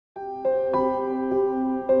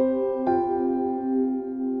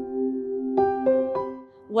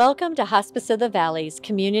Welcome to Hospice of the Valley's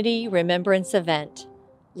Community Remembrance Event,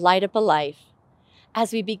 Light Up a Life.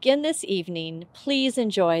 As we begin this evening, please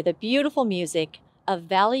enjoy the beautiful music of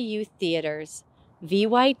Valley Youth Theater's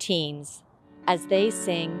VY Teens as they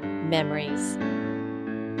sing Memories.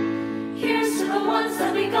 Here's to the ones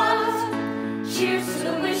that we got. Cheers to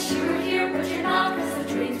the wish you were here, but you're not, 'cause the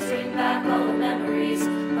dreams bring back all the memories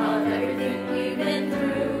of everything we've been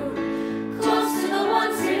through. Close to the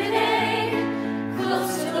ones here today,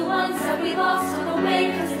 close to the ones that we lost on the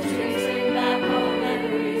way, 'cause the dreams bring back all the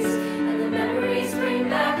memories, and the memories bring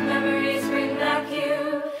back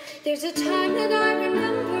you. There's a time that I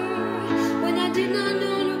remember when I did not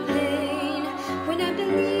know no pain, when I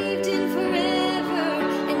believed in forever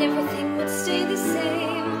and everything would stay the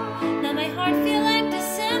same. Now my heart feel like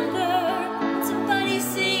December when somebody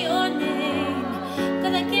say your name,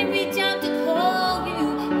 'cause I can't reach out to call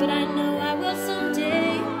you, but I know I will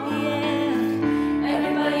someday, yeah.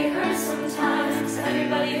 Everybody hurts sometimes,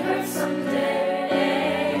 everybody hurts some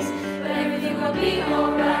days, but everything will be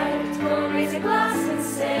alright. We'll raise a glass and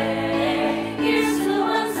say, here's to the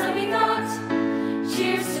ones that we got.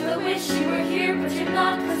 Cheers to the wish you were here, but you're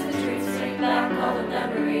not, 'cause the dreams bring back all the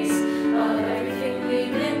memories of everything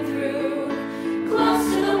we've been through. Close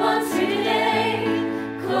to the ones here today,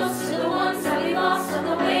 close to the ones that we lost on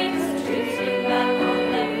the way, 'cause the dreams bring back all the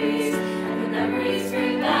memories, and the memories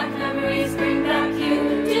bring back you. Memories bring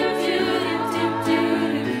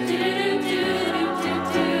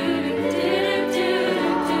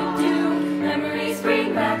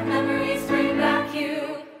back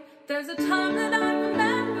you. There's a time that I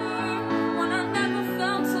remember when I never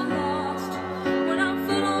felt so lost, when I'm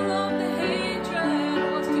full of the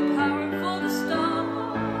hatred was too powerful to stop.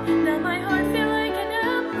 Now my heart feel like an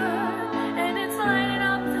ember and it's lighting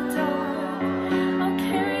up the dark. I'll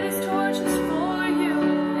carry these torches for you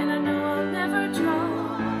and I know I'll never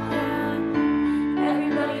drop. Yeah.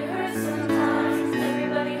 Everybody hurts sometimes,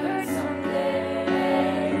 everybody hurts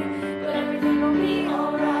someday, but everything will be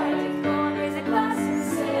alright. Go on, raise a glass and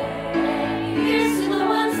say, here's to the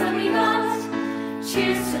ones that we got.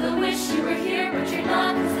 Cheers to the wish you were here, but you're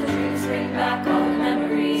not, 'cause the dreams bring back all the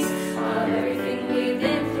memories of everything we've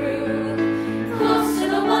been through. Close to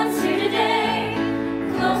the ones here today,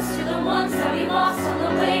 close to the ones that we lost on the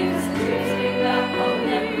way, 'cause the dreams bring back all the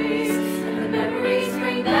memories, and the memories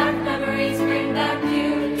bring back you. Memories bring back you.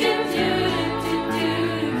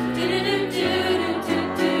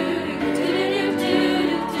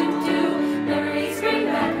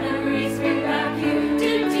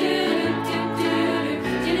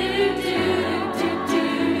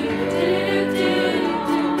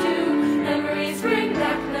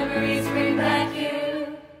 Memories bring back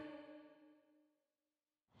you.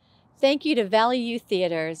 Thank you to Valley Youth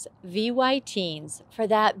Theater's VY Teens for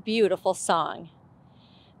that beautiful song.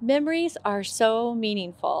 Memories are so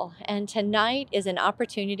meaningful, and tonight is an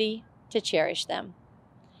opportunity to cherish them.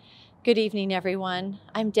 Good evening, everyone.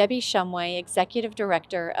 I'm Debbie Shumway, Executive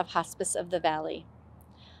Director of Hospice of the Valley.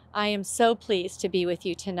 I am so pleased to be with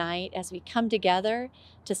you tonight as we come together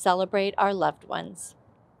to celebrate our loved ones.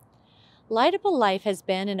 Light Up a Life has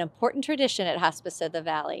been an important tradition at Hospice of the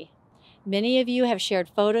Valley. Many of you have shared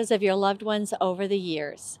photos of your loved ones over the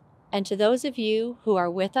years. And to those of you who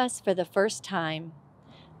are with us for the first time,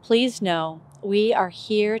 please know we are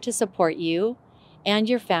here to support you and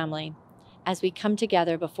your family as we come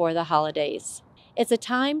together before the holidays. It's a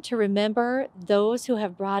time to remember those who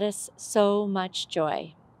have brought us so much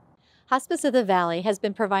joy. Hospice of the Valley has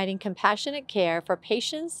been providing compassionate care for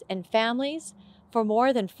patients and families for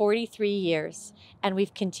more than 43 years, and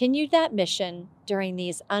we've continued that mission during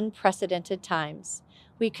these unprecedented times.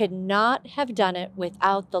 We could not have done it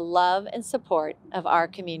without the love and support of our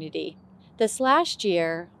community. This last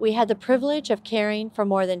year, we had the privilege of caring for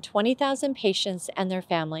more than 20,000 patients and their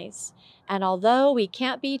families. And although we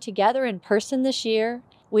can't be together in person this year,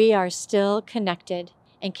 we are still connected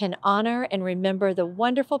and can honor and remember the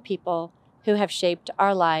wonderful people who have shaped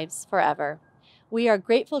our lives forever. We are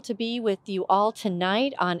grateful to be with you all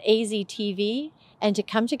tonight on AZTV and to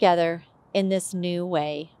come together in this new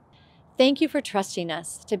way. Thank you for trusting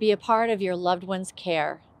us to be a part of your loved one's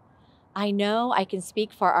care. I know I can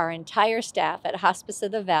speak for our entire staff at Hospice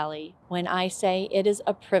of the Valley when I say it is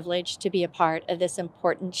a privilege to be a part of this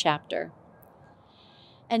important chapter.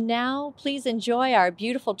 And now, please enjoy our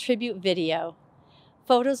beautiful tribute video.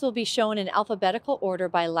 Photos will be shown in alphabetical order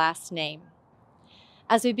by last name.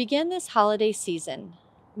 As we begin this holiday season,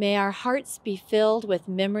 may our hearts be filled with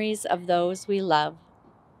memories of those we love.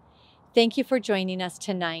 Thank you for joining us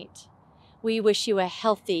tonight. We wish you a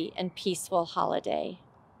healthy and peaceful holiday.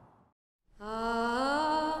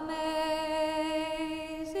 Amazing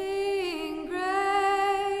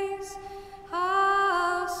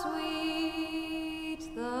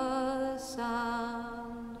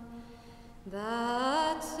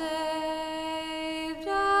that saved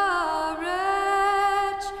a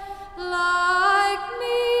wretch like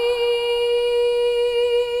me.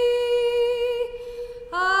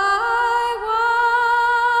 I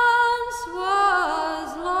once was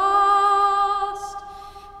lost,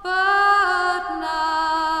 but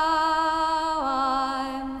now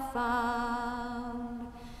I'm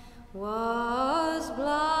found. Was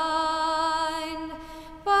blind,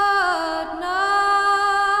 but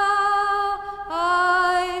now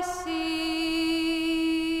I see.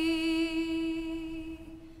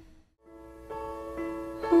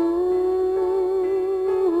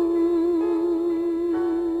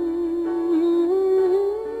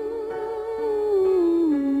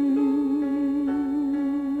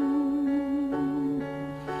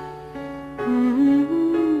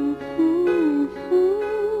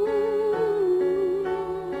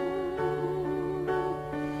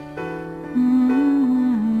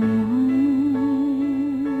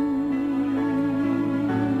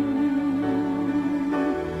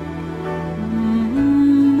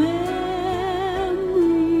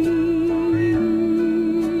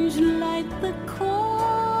 Memories light the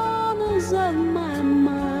corners of my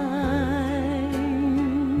mind.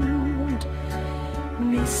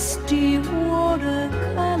 Misty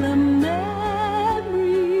watercolor memories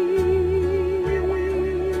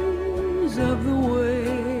of the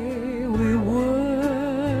way we were.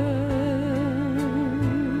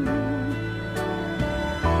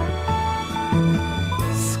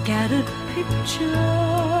 Scattered pictures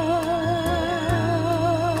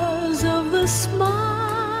of the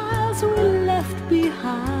smiles we left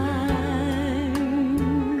behind,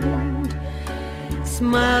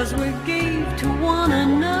 smiles we gave to one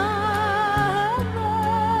another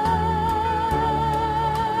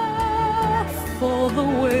for the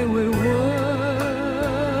way we were.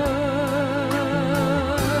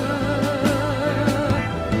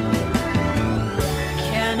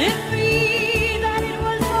 Can it be that it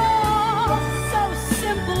was all so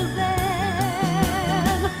simple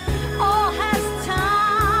then? Or has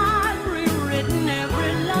time rewritten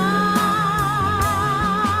every line?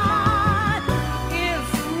 If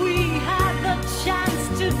we had the chance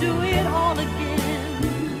to do it all again,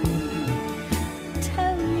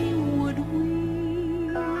 tell me, would we?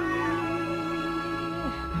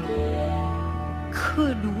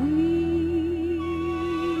 Could we?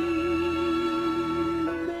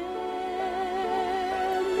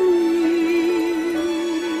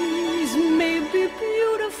 Memories may be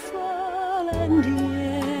beautiful, and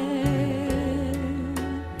yet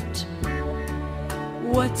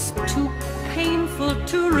what's too painful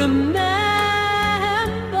to remember,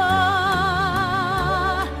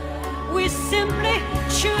 we simply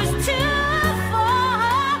choose to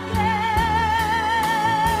forget.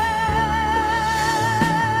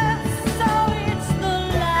 So it's the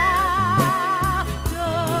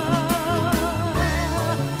laughter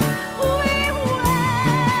we will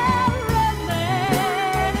remember.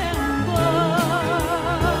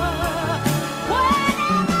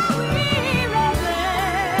 Whenever we remember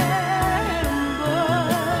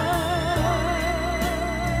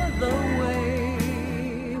the way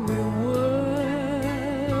we were,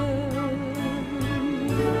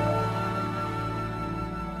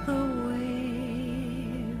 the way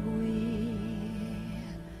we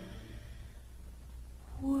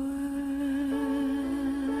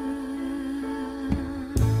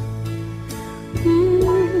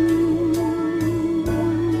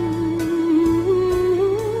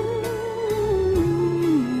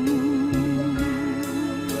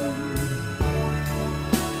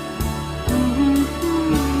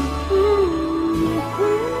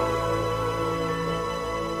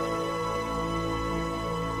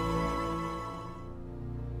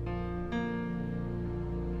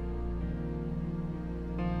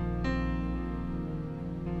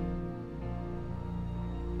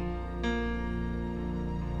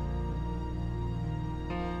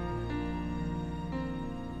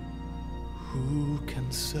Who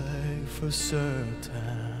can say for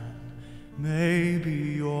certain? Maybe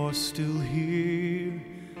you're still here.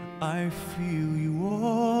 I feel you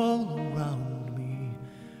all around me,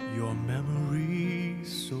 your memory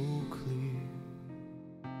so clear.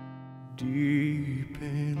 Deep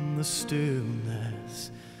in the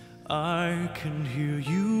stillness, I can hear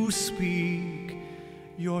you speak.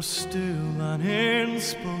 You're still an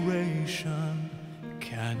inspiration.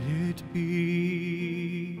 Can it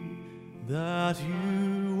be that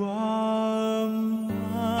you are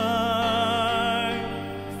mine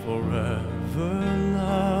forever,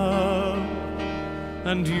 love?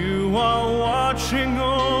 And you are watching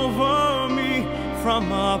over me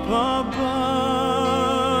from up above.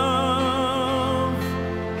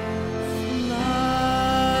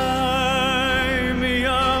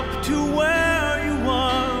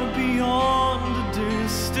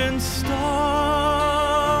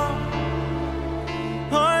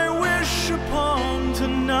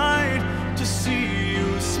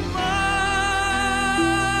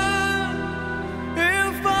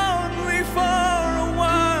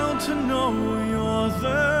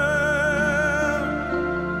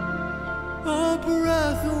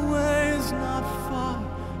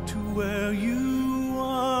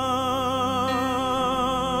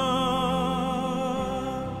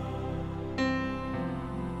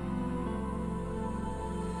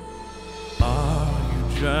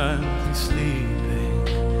 me sleeping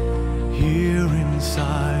here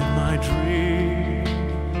inside my dream.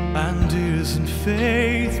 And isn't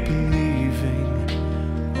faith believing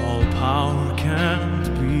all power can't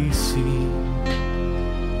be seen?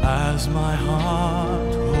 As my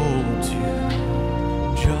heart holds you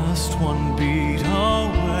just one beat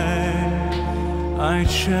away, I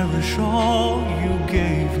cherish all you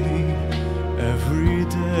gave me every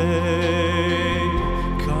day.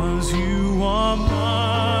 'Cause you are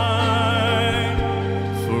mine,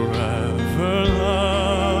 forever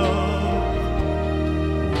love,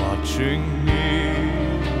 watching me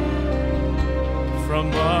from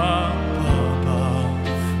up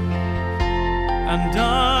above. And I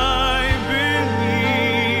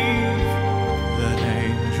believe that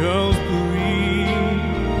angels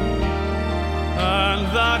breathe, and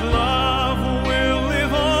that love will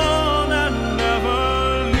live on and never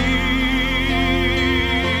leave.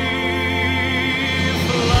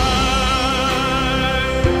 Fly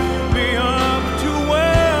me up to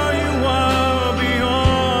where you are,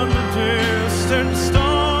 beyond the distant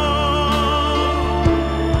star.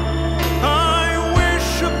 I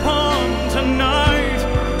wish upon tonight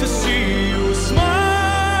to see you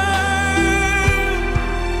smile,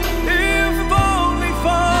 if only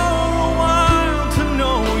for a while, to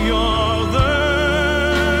know you're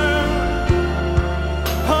there.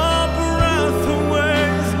 A breath away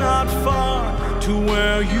is not far to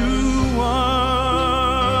where you are.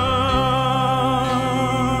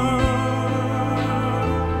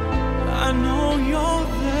 I know you're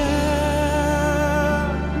there.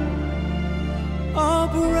 A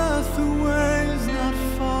breath away is not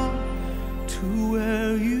far to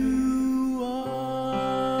where you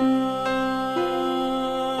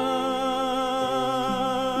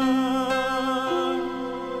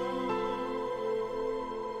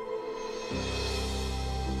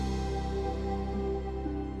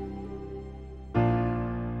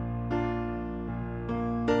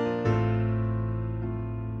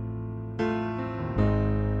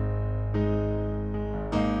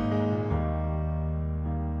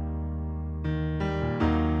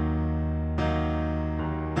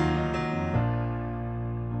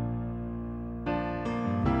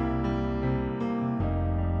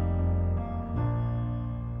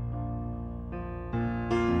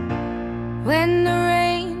When the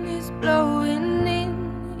rain is blowing in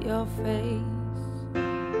your face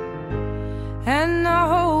and the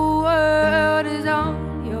whole world is on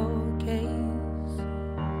your case,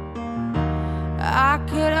 I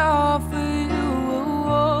could offer you a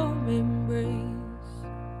warm embrace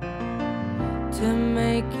to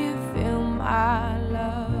make you feel my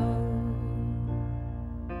love.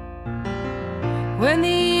 When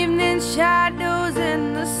the evening shadows and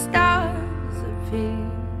the stars appear,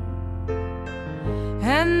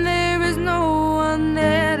 and there is no one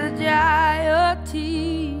there to dry your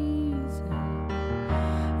tears,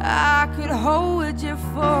 I could hold you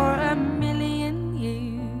for a million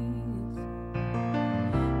years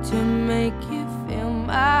to make you feel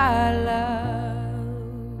my love.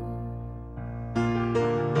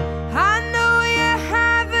 I know you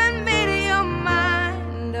haven't made your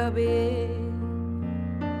mind up yet,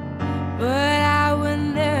 but I will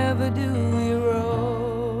never do you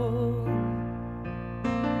wrong.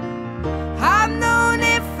 I've known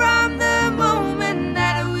it from the moment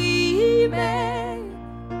that we met,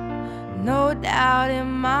 no doubt in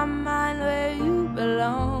my mind where you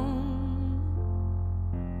belong.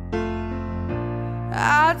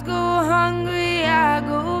 I'd go hungry, I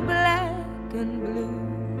go black and blue,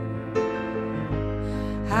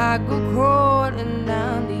 I go crawling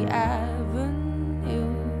down the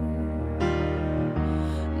avenue.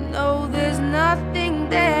 No, there's nothing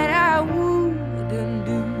that I wouldn't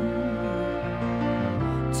do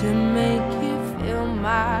to make you feel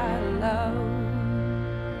my love.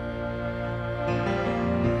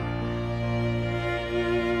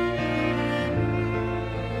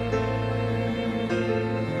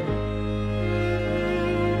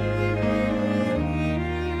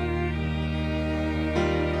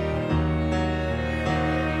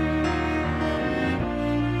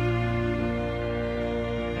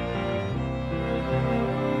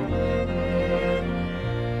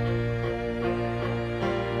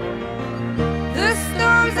 The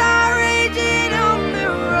storms are raging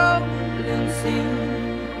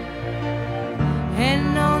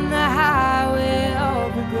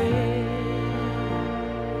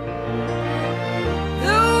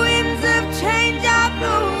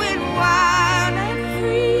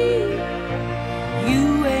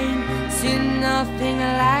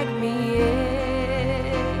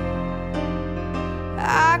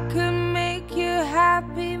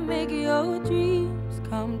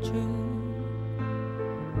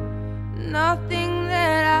nothing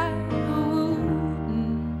that I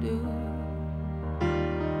wouldn't do.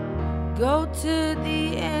 Go to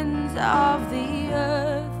the ends of the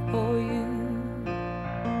earth for you,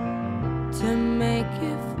 to make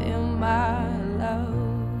you feel my love,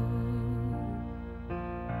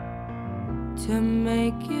 to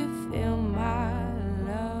make you feel my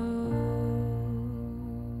love.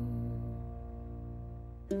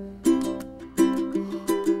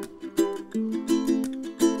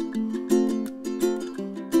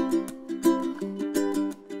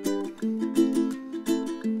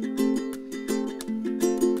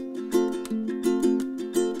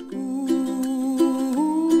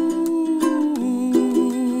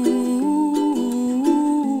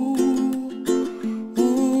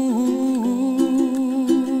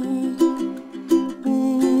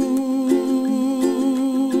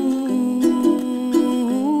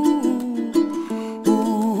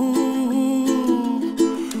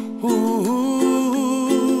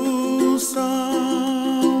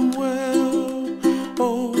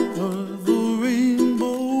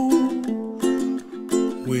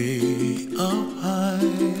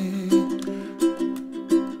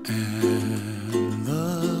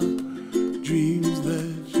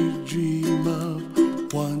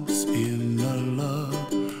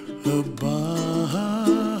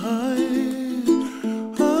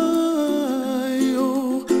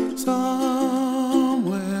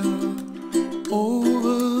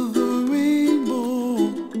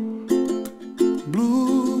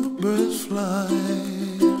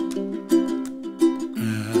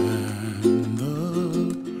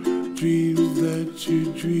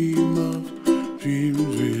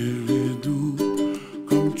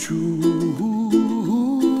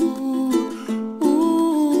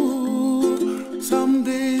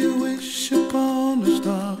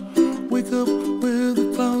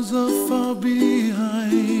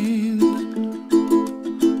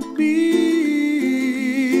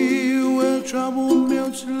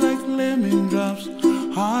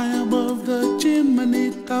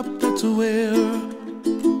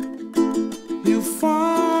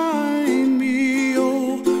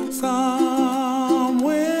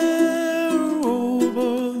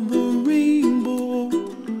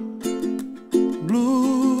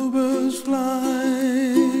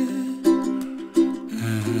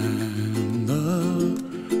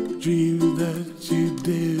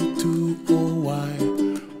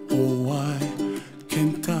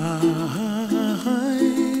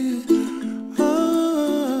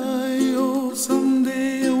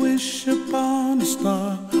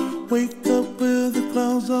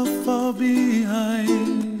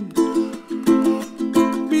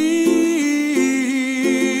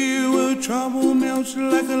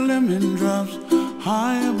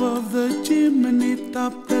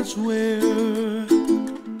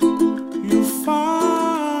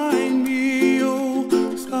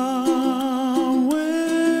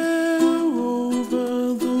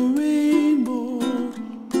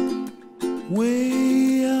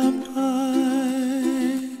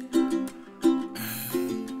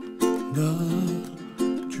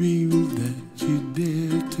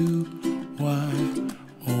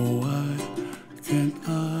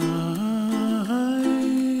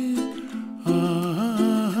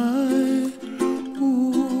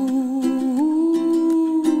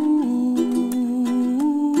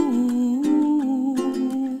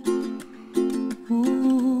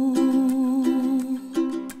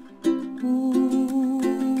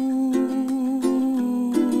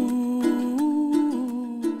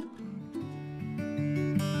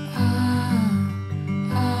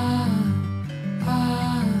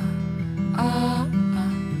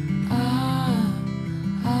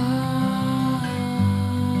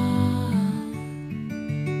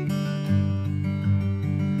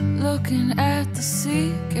 Looking at the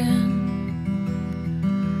sea again,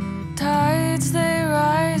 tides they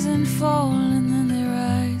rise and fall and then they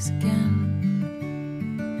rise again.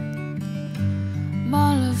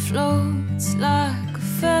 Mala floats like a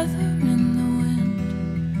feather in the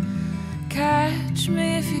wind. Catch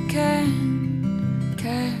me if you can,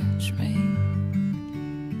 catch me.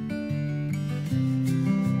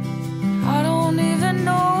 I don't even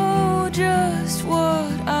know just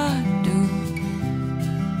what I'd do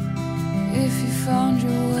if you found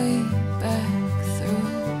your way back through,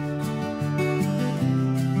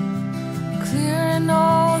 clearing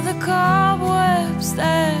all the cobwebs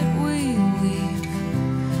that we weave,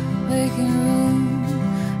 making room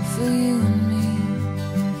for you and me.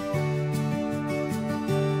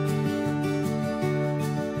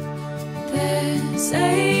 There's a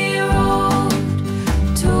road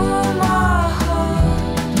to my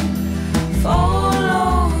heart,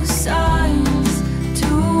 follow side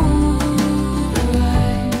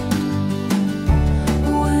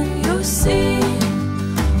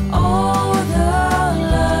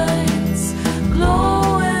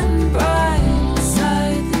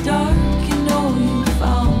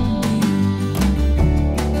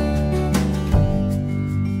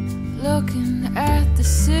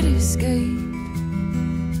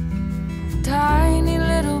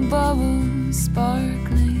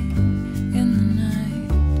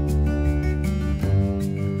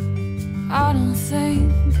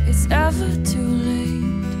think it's ever too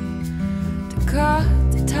late to cut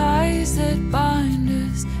the ties that bind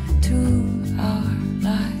us to our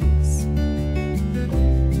lives.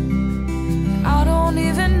 I don't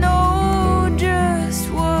even know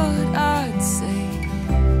just what I'd say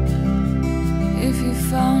if you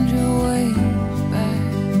found your way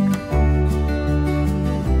back.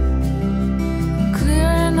 I'm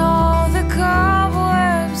clearing all the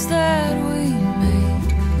cobwebs that we made,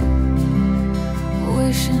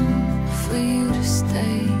 wishing for you to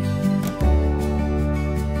stay.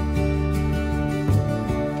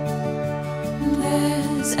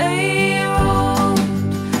 There's a road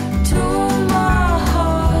to my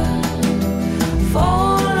heart,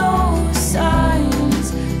 follow signs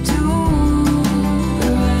to the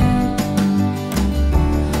right.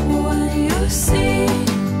 When you see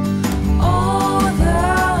all the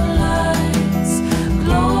lights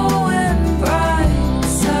glowing bright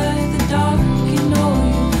inside the dark, you know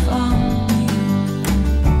you found me.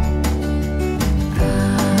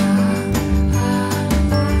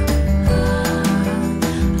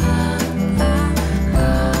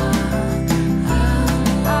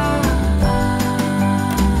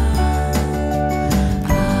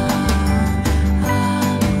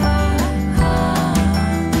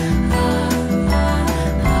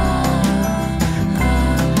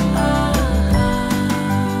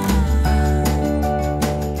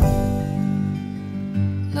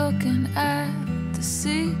 Looking at the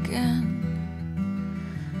sea again,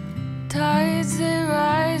 tides they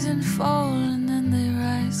rise and fall and then they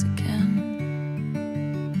rise again.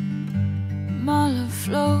 My love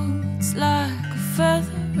floats like a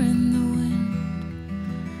feather in the wind.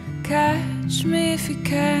 Catch me if you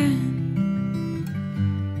can,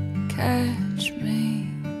 catch me.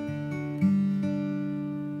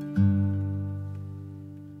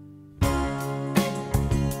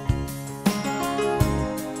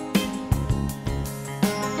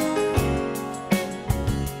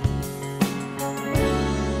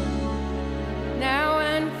 Now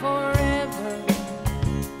and forever,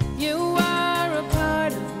 you are a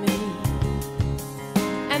part of me,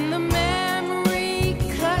 and the memory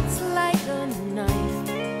cuts like a knife.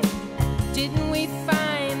 Didn't we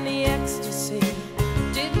find the ecstasy?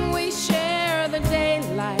 Didn't we share the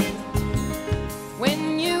daylight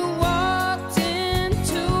when you walked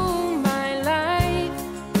into my life?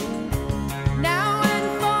 Now and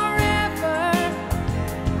forever,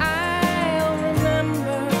 I'll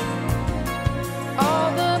remember all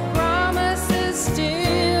the promises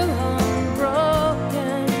still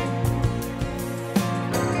unbroken,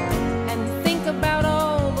 and think about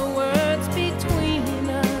all the words between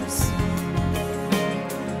us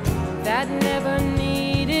that never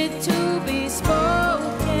needed to be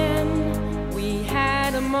spoken. We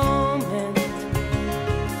had a moment,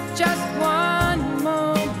 just one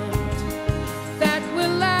moment, that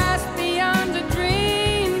will last beyond a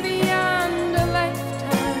dream, beyond a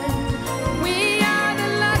lifetime. We are the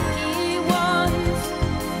lucky ones.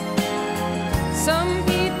 Some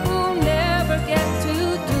people never get to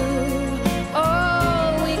do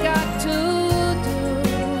all we got to do.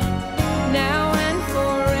 Now and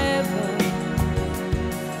forever,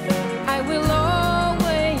 I will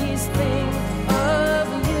always think of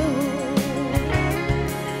you.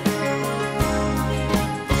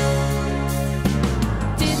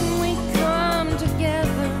 Didn't we come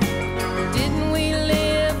together? Didn't we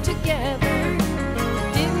live together?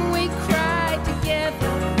 Didn't we cry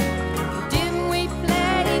together? Didn't we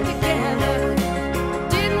play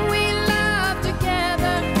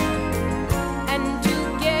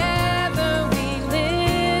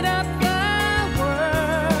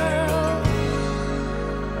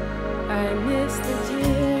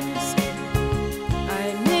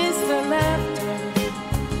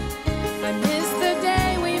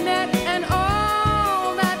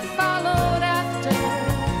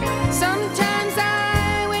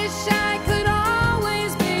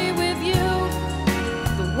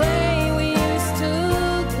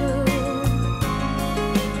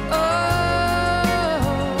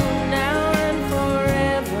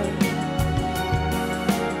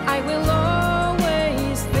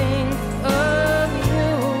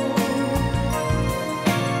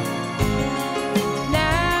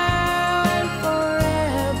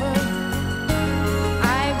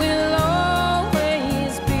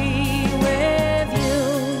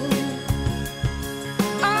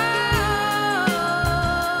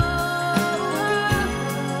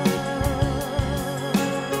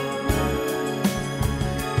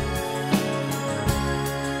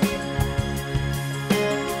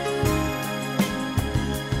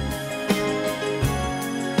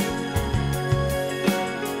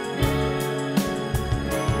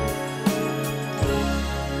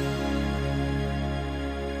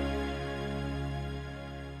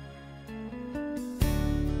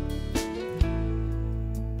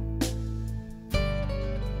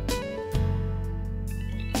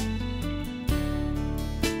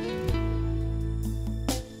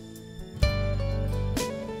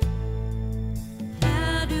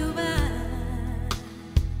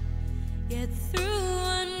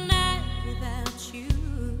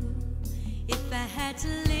to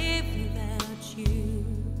live without you.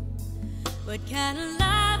 What kind of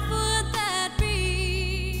life would that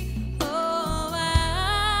be? Oh, I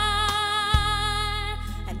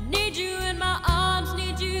need you in my arms,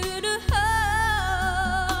 need you to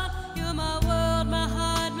hold. You're my world, my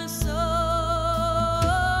heart, my soul.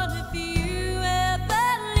 If you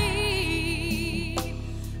ever leave,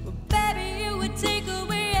 well, baby, you would take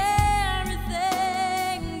away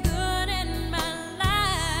everything good in my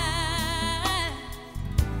life.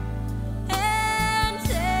 And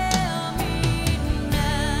tell me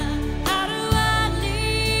now, how do I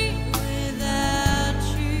live without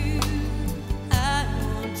you? I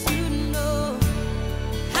want to know.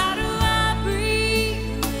 How do I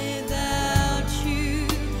breathe without you?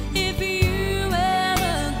 If you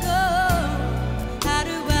ever go, how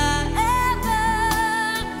do I ever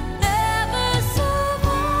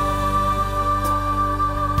survive?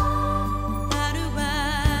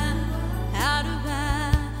 How do I,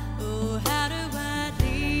 oh, how do I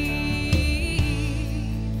live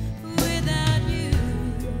without you?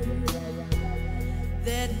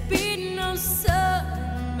 There'd be no sun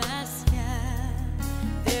in my sky.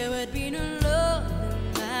 There would be no love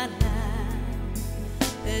in my life.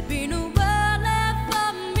 There'd be no world left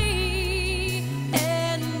for me.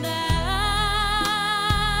 And well,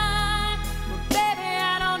 baby,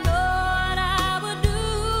 I don't know what I would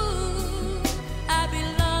do. I'd be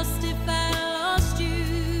lost if I lost you.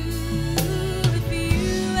 If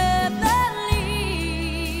you ever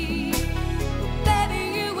leave, well, baby,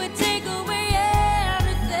 you would take away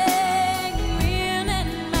everything real in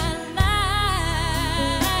my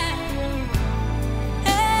life.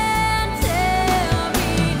 And tell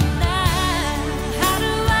me now, how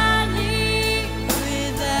do I live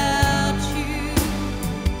without you?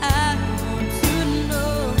 I want to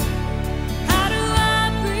know. How do I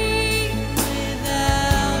breathe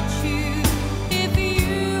without you? If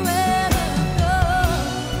you ever go,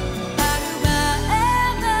 how do I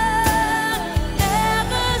ever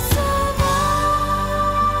survive?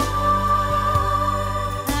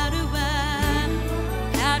 How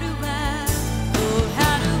do I, oh,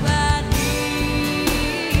 how do I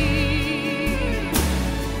live?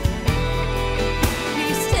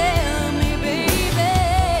 Please tell me, baby.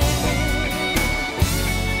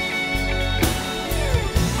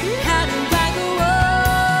 How do I go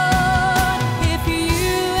on if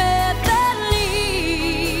you ever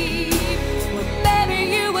leave? Well, baby,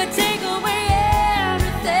 you would take away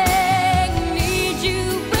everything. Need you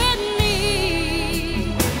with me.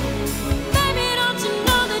 Baby, don't you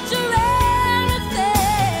know that you're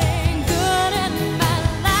everything good in my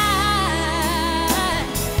life?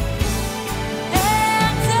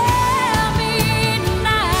 And tell me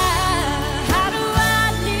now, how do I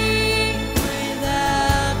live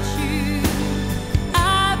without you? I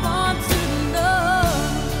want to know.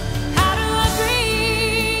 How do I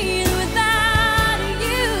breathe without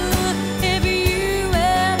you? If you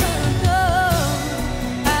ever go,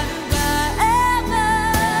 how do I ever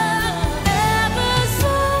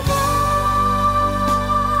survive?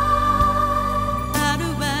 How do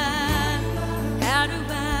I,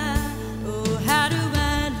 oh, how do I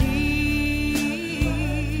live?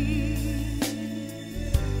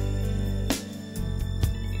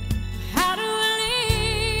 How do I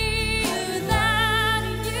live without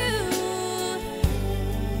you?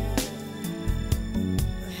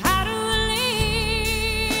 How do I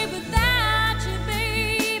live without you,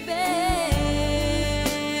 baby?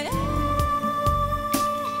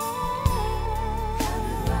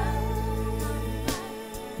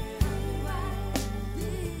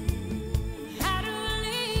 How do I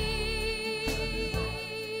live?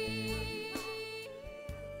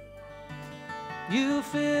 You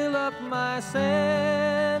fill up my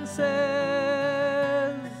senses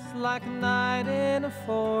like a night in a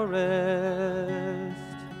forest,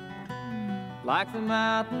 like the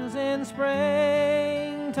mountains in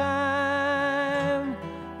springtime,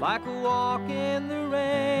 like a walk in the rain,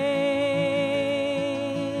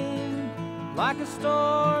 like a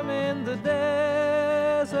storm in the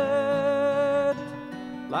desert,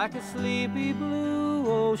 like a sleepy blue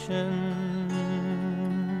ocean.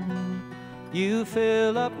 You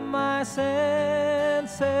fill up my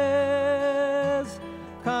senses,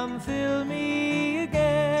 come fill me again.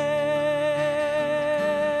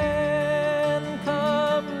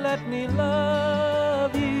 Come, let me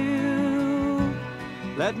love you,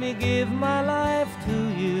 let me give my life to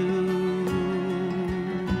you.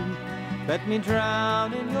 Let me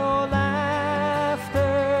drown in your laughter,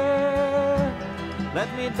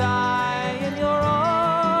 let me die in your arms,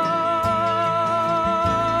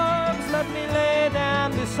 let me lay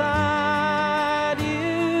down beside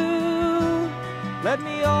you let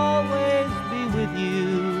me always be with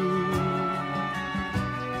you.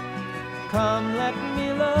 Come, let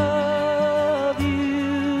me love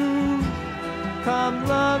you. Come,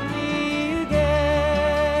 love me again.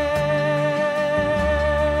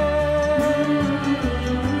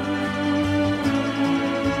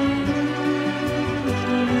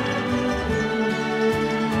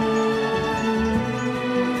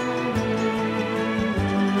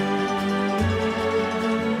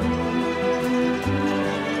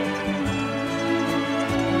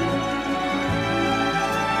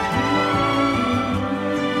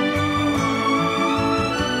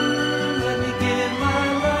 Let me give my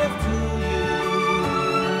life to you.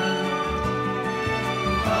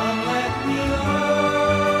 Come, let me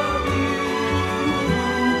love you.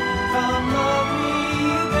 Come, love me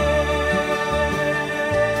again.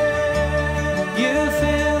 You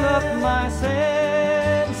fill up my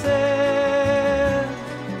senses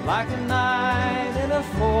like a night in a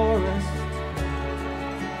forest,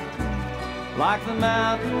 like the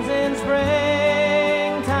mountains in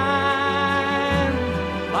springtime,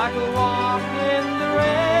 like a walk in the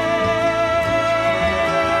rain,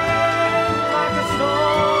 like a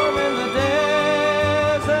storm in the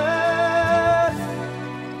desert,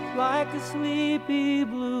 like a sleepy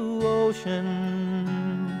blue ocean.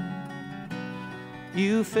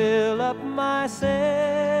 You fill up my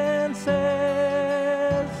senses.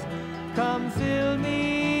 Come fill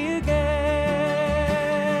me again.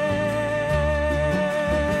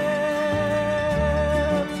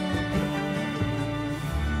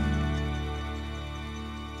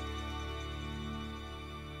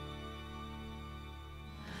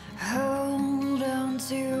 Hold on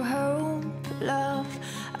to hope, love.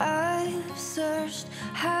 I've searched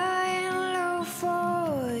high and low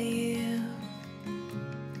for you,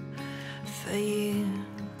 for you.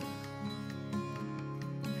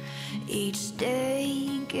 Each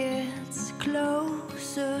day gets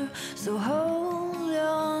closer, so hold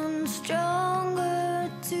on stronger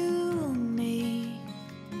to me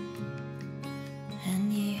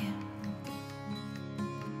and you.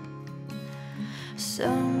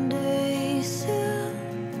 Someday soon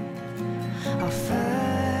I'll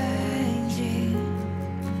find you.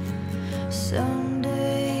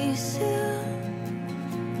 Someday soon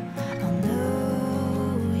I'll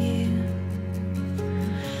know you.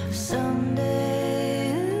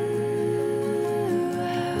 Someday, ooh,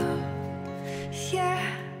 yeah,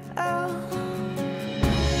 oh.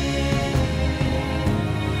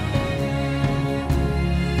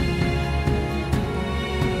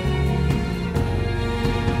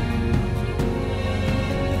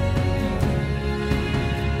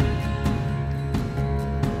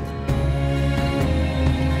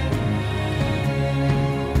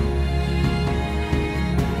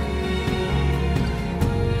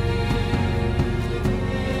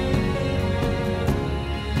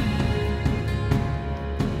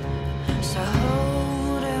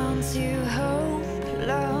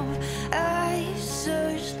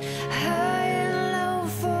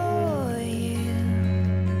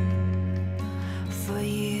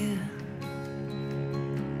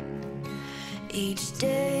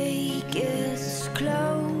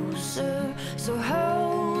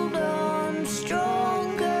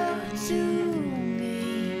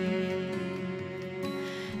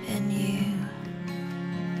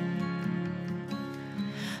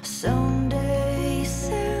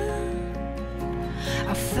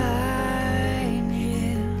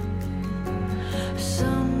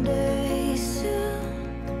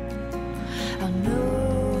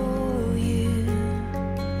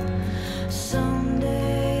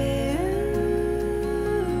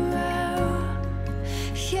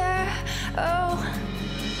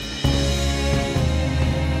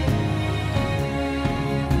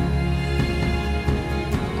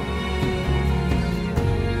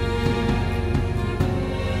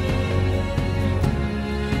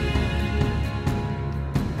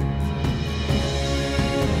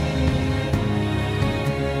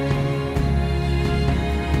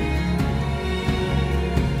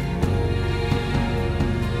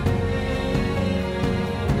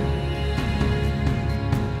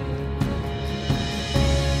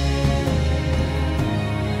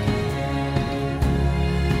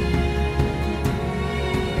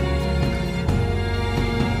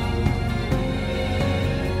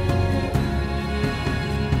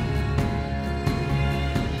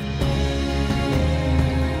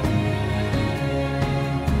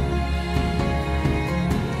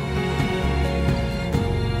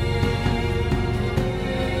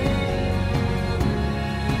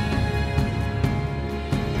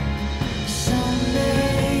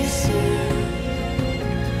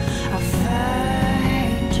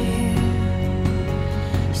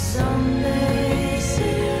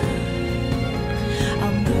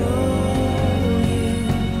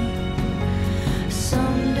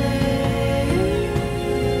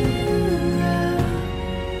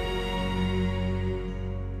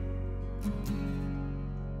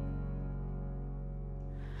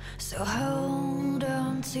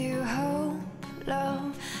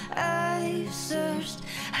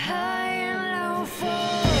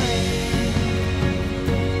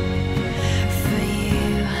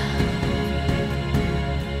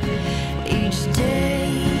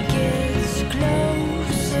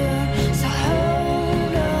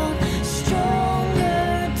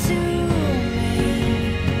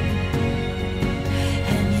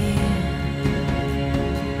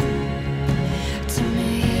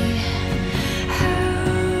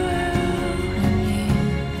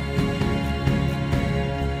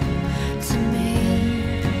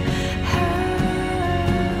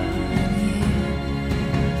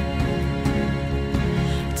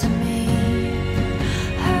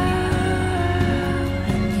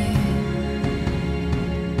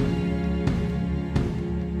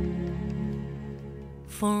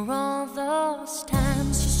 For all those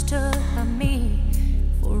times you stood by me,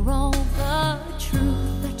 for all the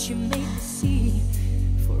truth that you made me see,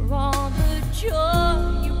 for all the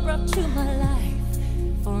joy you brought to my life,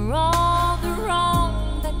 for all the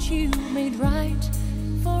wrong that you made right,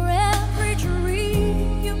 for every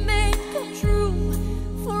dream you made come true,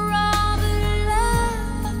 for all the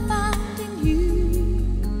love I found in you,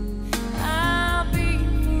 I'll be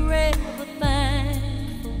forever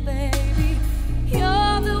thankful, baby.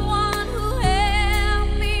 You're the one who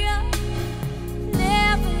held me up,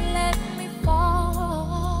 never let me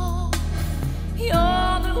fall.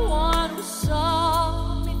 You're the one who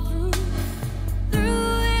saw me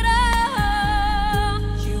through it all.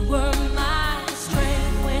 You were my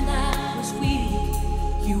strength when I was weak.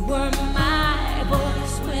 You were my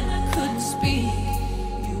voice when I couldn't speak.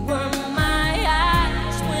 You were my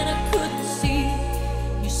eyes when I couldn't see.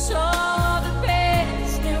 You saw the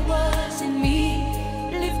best there was in me,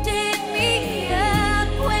 lifted me up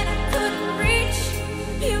when I couldn't reach.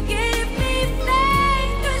 You gave me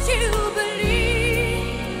faith 'cause you believe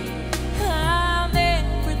I'm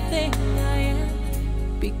everything I am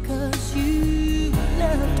because you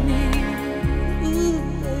loved me. Ooh,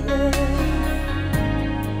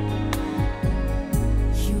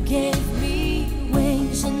 you gave me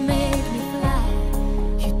wings and made me fly.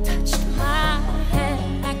 You touched my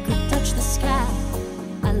hand, I could touch the sky.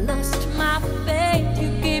 I lost my faith, you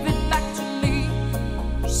gave it back to me.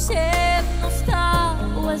 You said no star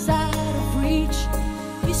was out of reach.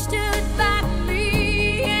 You stood by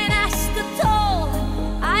me and I stood tall.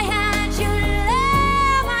 I had your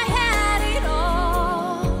love, I had it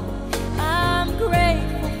all. I'm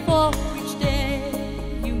grateful for each day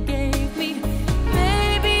you gave me.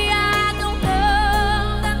 Maybe I don't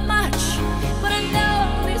know that much, but I know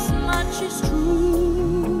this much is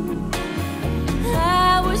true.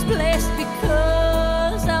 I was blessed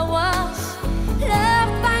because I was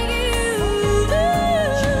loved by you.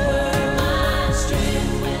 You were my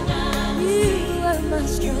strength when I was weak. You were my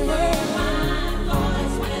strength. You were my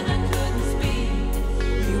voice when I couldn't speak.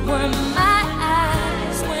 You were my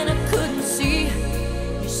eyes when I couldn't see.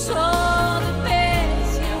 You saw the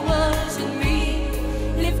best there was in me,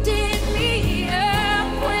 lifted me up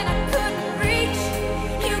when I couldn't reach.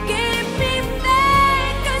 You gave me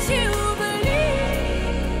faith 'cause you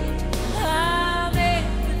believed I'm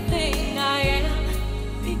everything I am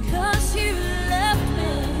because you loved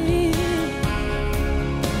me.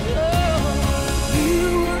 Oh, you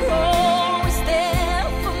were always there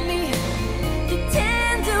for me, the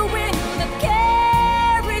tender wind that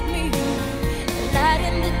carried me, light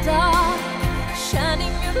in the dark,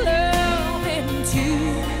 shining your love into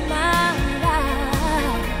my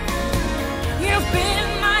life. You've been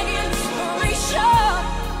my inspiration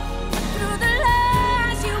through the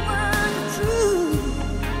lies you weren't true.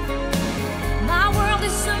 My world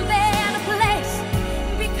is a better place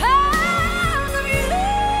because of you.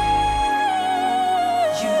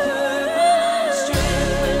 You were my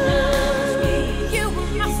strength when I was weak. You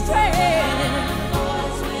were my strength.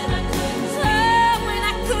 Voice when I couldn't speak. When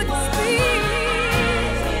I couldn't speak.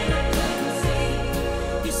 When I couldn't see.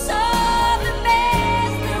 You saw the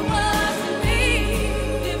best there was in me.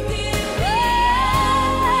 Lifted me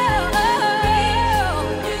up.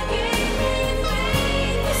 You gave me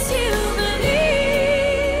faith 'cause you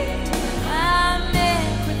believed I'm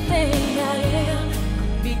everything I am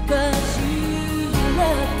because you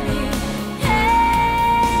loved me.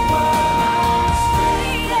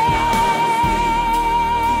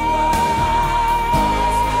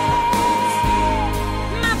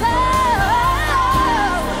 My power.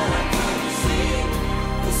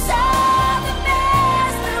 You saw the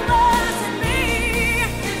best there was in me.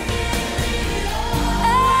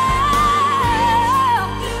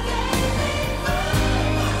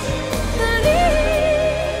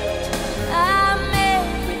 Believed I'm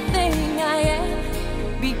everything I am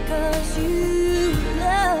because you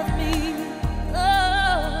love me.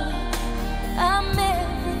 Oh, I'm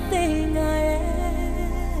everything I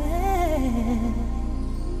am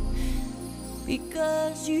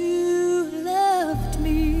because you loved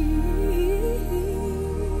me.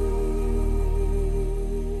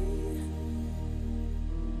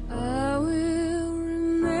 I will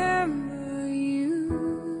remember you.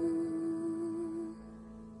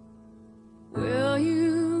 Will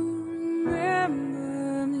you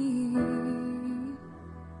remember me?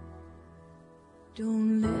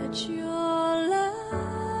 Don't let your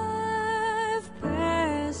life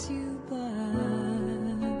pass you by.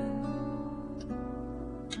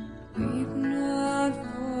 Weep not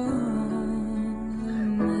for the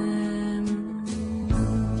memories.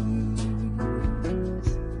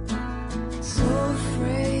 So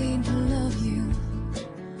afraid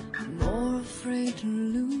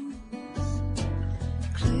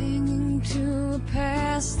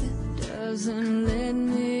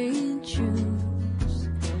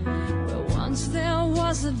Once there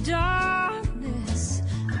was a darkness,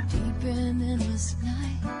 a deep and endless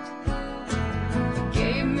night. You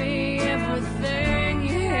gave me everything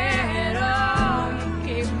you had, oh, you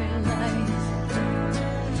gave me life.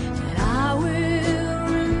 And I will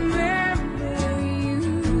remember you.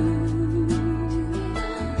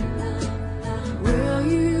 Will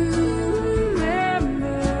you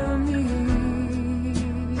remember me?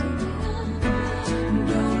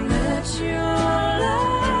 Don't let your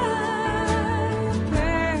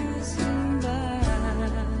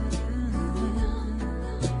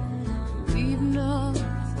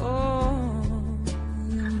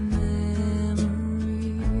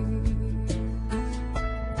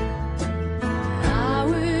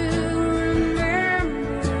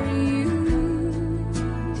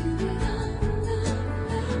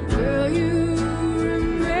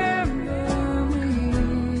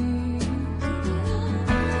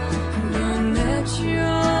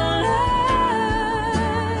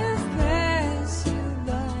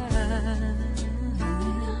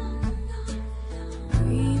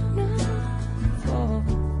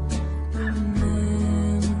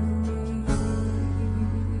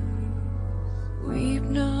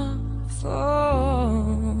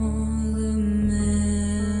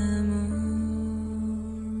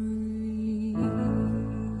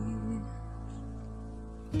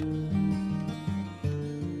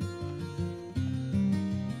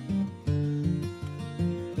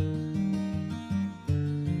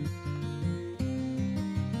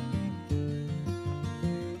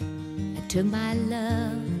took my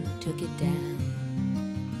love, took it down.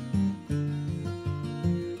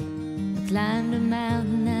 I climbed a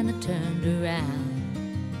mountain and I turned around,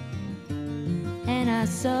 and I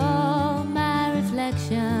saw my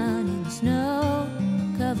reflection in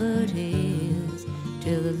snow-covered hills,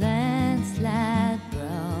 till the landslide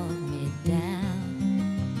brought me down.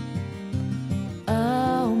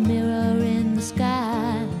 Oh, mirror in the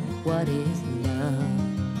sky, what is love?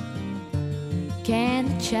 Can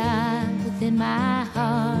the child within my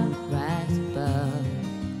heart rise above?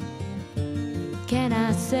 Can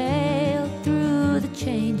I sail through the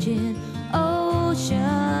changing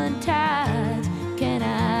ocean tides? Can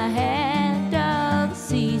I handle the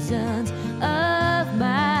seasons of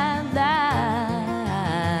my life?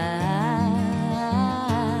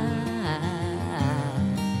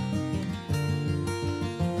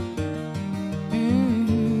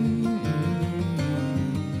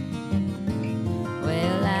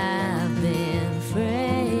 Well, I've been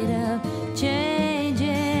afraid of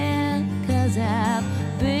changing, 'cause I've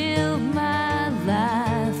built my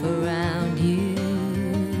life around you.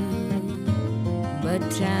 But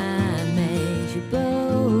time makes you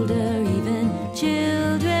bolder, even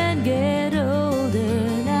children get older,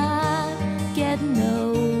 and I'm getting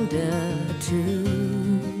older too.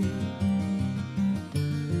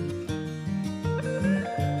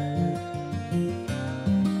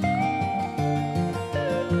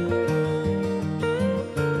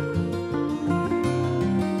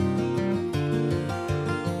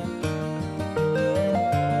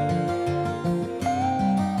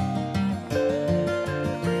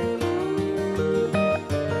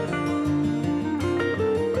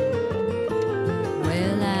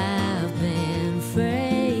 Well, I've been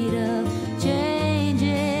afraid of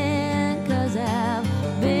changing, 'cause I've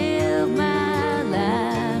built my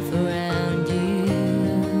life around you.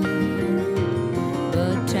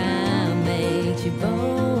 But time makes you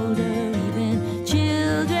bolder, even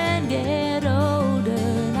children get older,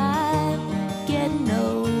 and I'm getting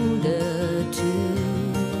older too.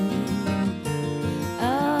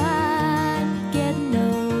 Oh, I'm getting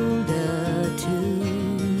older too.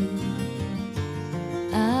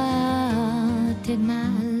 Take my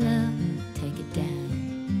love, take it down.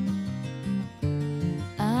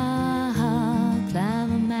 Climb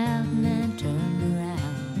a mountain and turn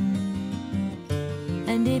around.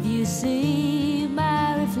 And if you see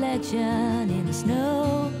my reflection in the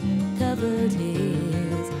snow-covered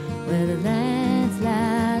hills, where the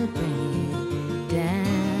landslide will bring it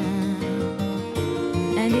down.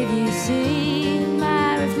 And if you see my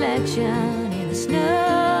reflection in the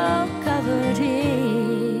snow-covered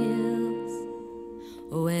hills,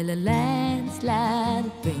 well, the landslide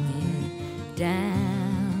will bring it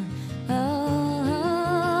down.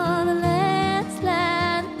 Oh, the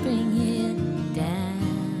landslide will bring it down.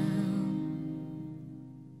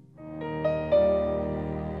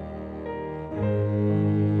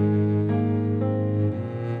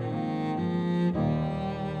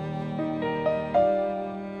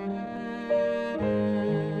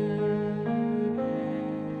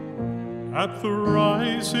 At the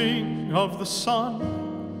rising of the sun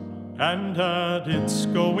and at its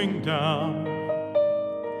going down,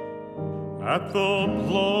 at the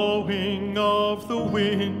blowing of the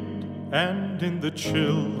wind and in the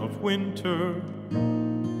chill of winter,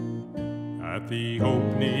 at the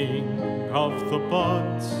opening of the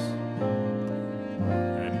buds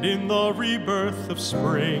and in the rebirth of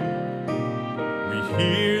spring. We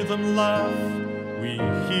hear them laugh, we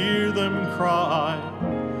hear them cry,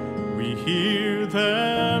 we hear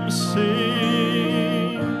them sing.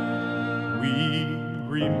 We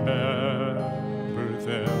remember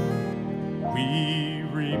them, we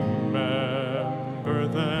remember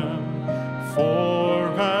them. For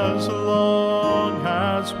as long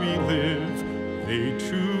as we live, they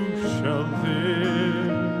too shall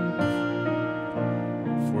live.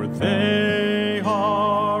 For they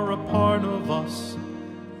are a part of us,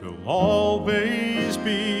 they'll always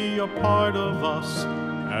be a part of us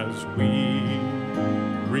as we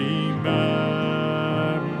remember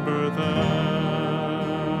them.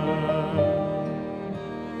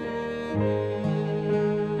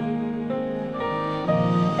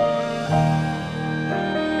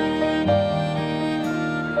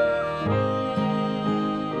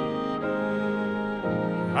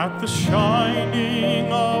 At the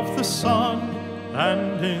shining of the sun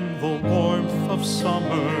and in the warmth of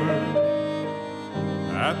summer,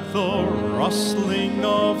 at the rustling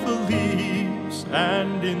of the leaves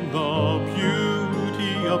and in the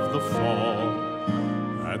beauty of the fall,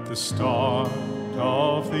 at the start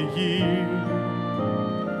of the year,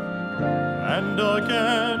 and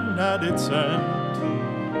again at its end,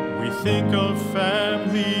 we think of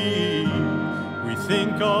family, we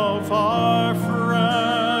think of our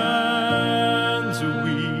friends,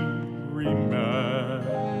 we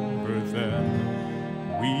remember them,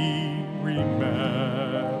 we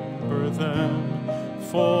remember them.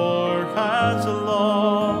 For as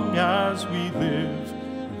long as we live,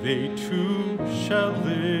 they too shall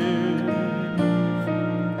live.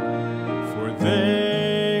 For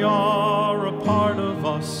they are a part of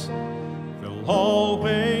us, they'll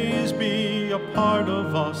always be a part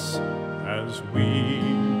of us as we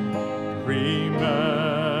remember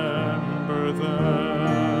them.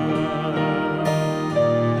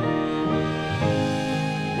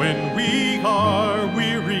 When we are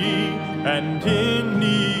weary and in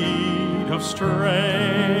need of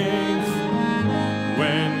strength,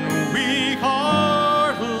 when we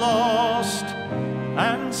are lost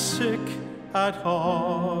and sick at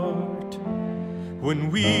heart, when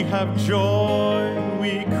we have joy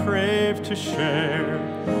we crave to share,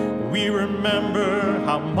 we remember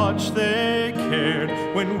how much they cared.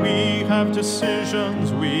 When we have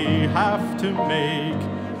decisions we have to make,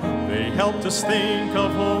 they helped us think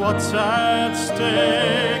of what's at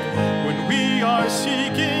stake. When we are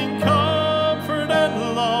seeking comfort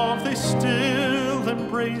and love, they still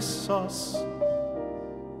embrace us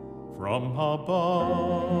from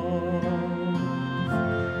above.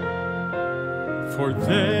 For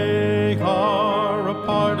they are a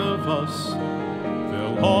part of us,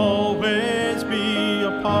 they'll always be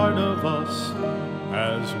a part of us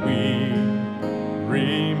as we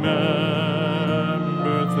remember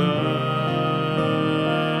them,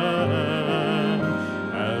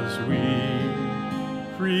 as we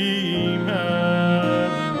remember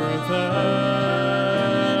them,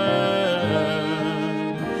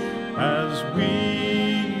 as we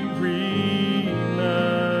remember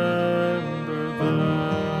them.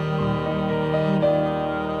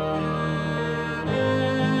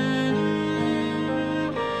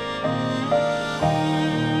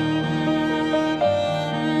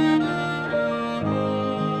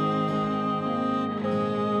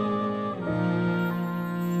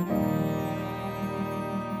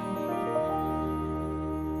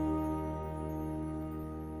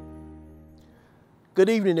 Good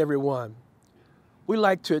evening, everyone. We'd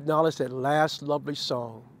like to acknowledge that last lovely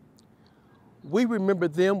song. We Remember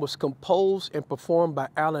Them was composed and performed by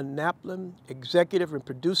Alan Naplin, Executive and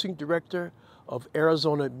Producing Director of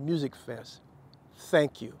Arizona Music Fest.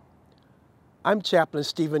 Thank you. I'm Chaplain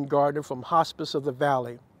Stephen Gardner from Hospice of the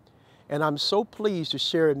Valley, and I'm so pleased to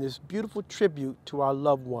share in this beautiful tribute to our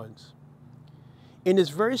loved ones. In this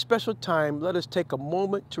very special time, let us take a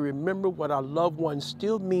moment to remember what our loved ones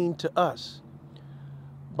still mean to us,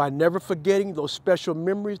 by never forgetting those special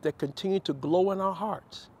memories that continue to glow in our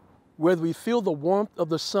hearts. Whether we feel the warmth of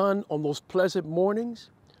the sun on those pleasant mornings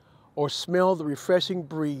or smell the refreshing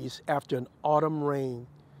breeze after an autumn rain,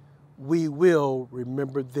 we will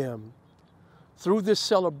remember them. Through this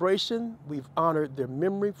celebration, we've honored their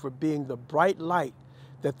memory for being the bright light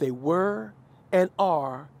that they were and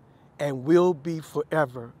are and will be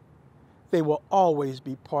forever. They will always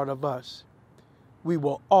be part of us. we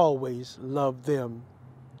will always love them.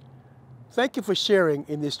 Thank you for sharing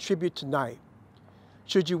in this tribute tonight.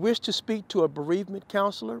 Should you wish to speak to a bereavement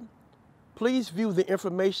counselor, please view the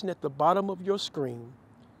information at the bottom of your screen.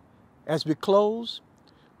 As we close,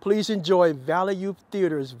 please enjoy Valley Youth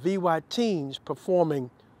Theater's VY Teens performing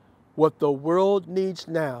What the World Needs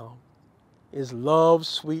Now is Love,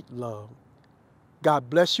 Sweet Love. God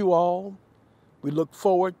bless you all. We look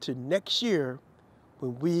forward to next year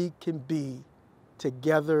when we can be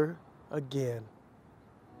together again.